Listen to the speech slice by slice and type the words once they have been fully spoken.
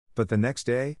But the next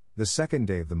day, the second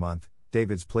day of the month,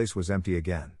 David's place was empty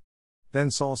again. Then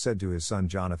Saul said to his son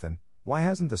Jonathan, "Why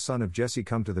hasn't the son of Jesse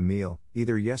come to the meal,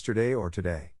 either yesterday or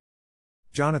today?"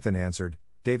 Jonathan answered,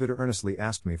 "David earnestly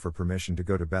asked me for permission to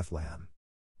go to Bethlehem.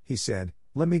 He said,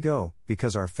 'Let me go,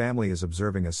 because our family is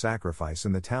observing a sacrifice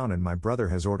in the town and my brother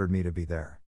has ordered me to be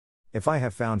there. If I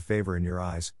have found favor in your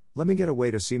eyes, let me get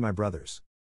away to see my brothers.'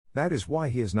 That is why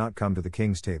he has not come to the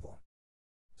king's table."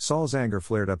 Saul's anger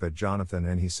flared up at Jonathan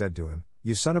and he said to him,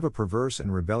 "You son of a perverse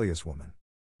and rebellious woman.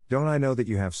 Don't I know that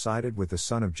you have sided with the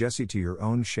son of Jesse to your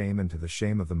own shame and to the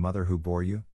shame of the mother who bore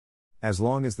you? As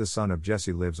long as the son of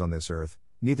Jesse lives on this earth,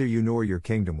 neither you nor your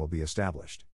kingdom will be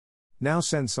established. Now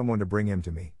send someone to bring him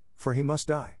to me, for he must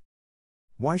die.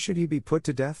 Why should he be put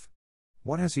to death?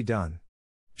 What has he done?"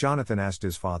 Jonathan asked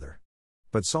his father.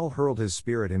 But Saul hurled his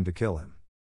spear at him to kill him.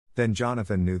 Then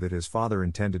Jonathan knew that his father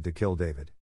intended to kill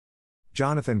David.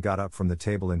 Jonathan got up from the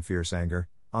table in fierce anger.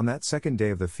 On that second day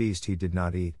of the feast he did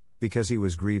not eat, because he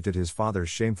was grieved at his father's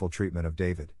shameful treatment of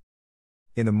David.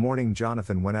 In the morning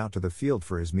Jonathan went out to the field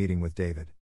for his meeting with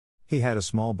David. He had a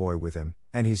small boy with him,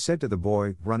 and he said to the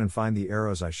boy, "Run and find the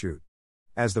arrows I shoot."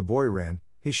 As the boy ran,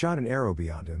 he shot an arrow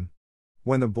beyond him.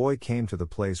 When the boy came to the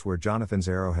place where Jonathan's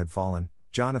arrow had fallen,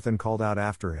 Jonathan called out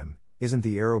after him, "Isn't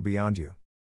the arrow beyond you?"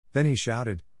 Then he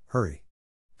shouted, "Hurry!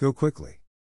 Go quickly!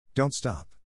 Don't stop!"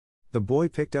 The boy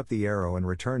picked up the arrow and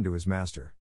returned to his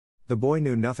master. The boy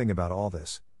knew nothing about all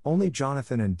this, only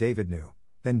Jonathan and David knew.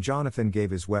 Then Jonathan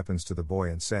gave his weapons to the boy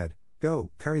and said,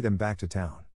 "Go, carry them back to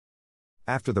town."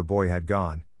 After the boy had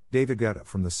gone, David got up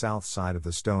from the south side of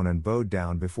the stone and bowed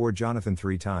down before Jonathan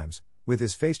 3 times, with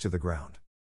his face to the ground.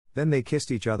 Then they kissed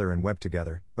each other and wept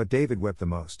together, but David wept the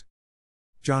most.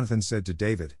 Jonathan said to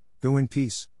David, "Go in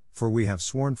peace, for we have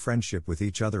sworn friendship with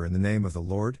each other in the name of the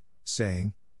Lord,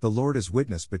 saying, 'The Lord is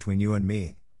witness between you and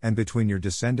me, and between your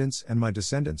descendants and my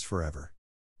descendants forever.'"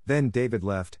 Then David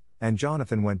left, and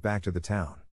Jonathan went back to the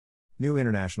town. New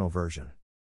International Version.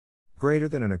 Greater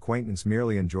than an acquaintance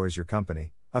merely enjoys your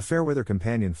company, a fair weather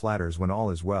companion flatters when all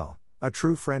is well, a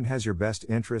true friend has your best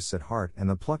interests at heart and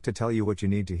the pluck to tell you what you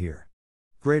need to hear.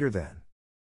 Greater than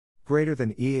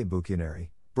e bucchianeri,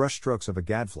 brushstrokes of a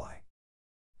gadfly.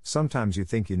 Sometimes you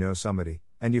think you know somebody,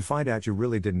 and you find out you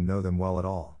really didn't know them well at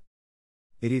all.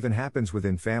 It even happens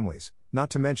within families,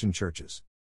 not to mention churches.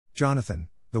 Jonathan,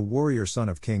 the warrior son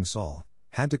of King Saul,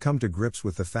 had to come to grips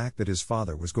with the fact that his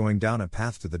father was going down a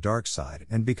path to the dark side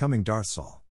and becoming Darth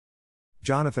Saul.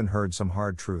 Jonathan heard some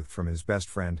hard truth from his best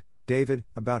friend, David,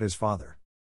 about his father.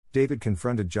 David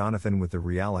confronted Jonathan with the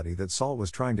reality that Saul was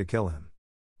trying to kill him.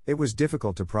 It was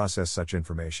difficult to process such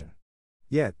information.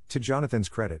 Yet, to Jonathan's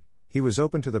credit, he was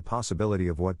open to the possibility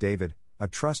of what David, a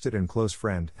trusted and close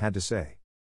friend, had to say.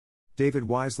 David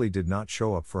wisely did not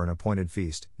show up for an appointed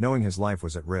feast, knowing his life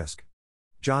was at risk.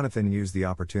 Jonathan used the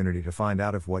opportunity to find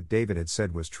out if what David had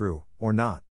said was true, or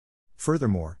not.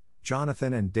 Furthermore,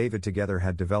 Jonathan and David together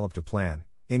had developed a plan,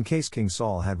 in case King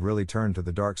Saul had really turned to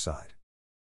the dark side.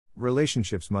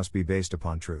 Relationships must be based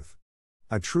upon truth.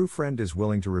 A true friend is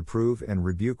willing to reprove and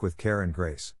rebuke with care and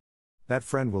grace. That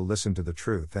friend will listen to the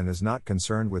truth and is not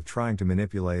concerned with trying to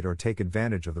manipulate or take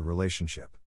advantage of the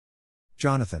relationship.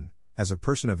 Jonathan, as a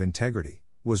person of integrity,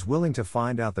 was willing to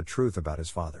find out the truth about his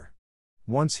father.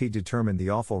 Once he determined the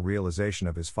awful realization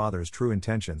of his father's true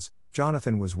intentions,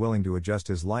 Jonathan was willing to adjust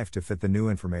his life to fit the new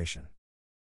information.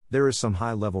 There is some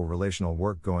high-level relational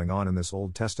work going on in this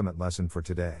Old Testament lesson for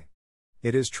today.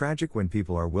 It is tragic when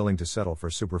people are willing to settle for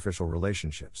superficial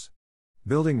relationships.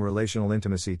 Building relational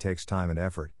intimacy takes time and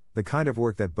effort, the kind of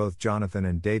work that both Jonathan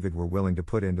and David were willing to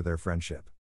put into their friendship.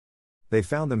 They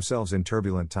found themselves in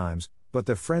turbulent times, but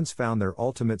the friends found their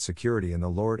ultimate security in the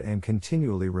Lord and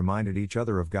continually reminded each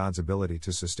other of God's ability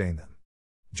to sustain them.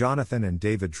 Jonathan and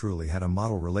David truly had a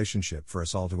model relationship for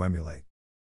us all to emulate.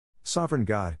 Sovereign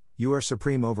God, you are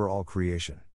supreme over all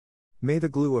creation. May the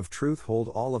glue of truth hold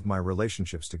all of my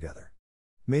relationships together.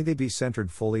 May they be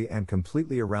centered fully and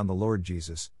completely around the Lord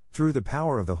Jesus, through the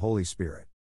power of the Holy Spirit.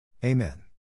 Amen.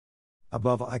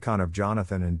 Above icon of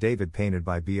Jonathan and David painted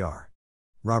by Br.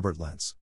 Robert Lentz.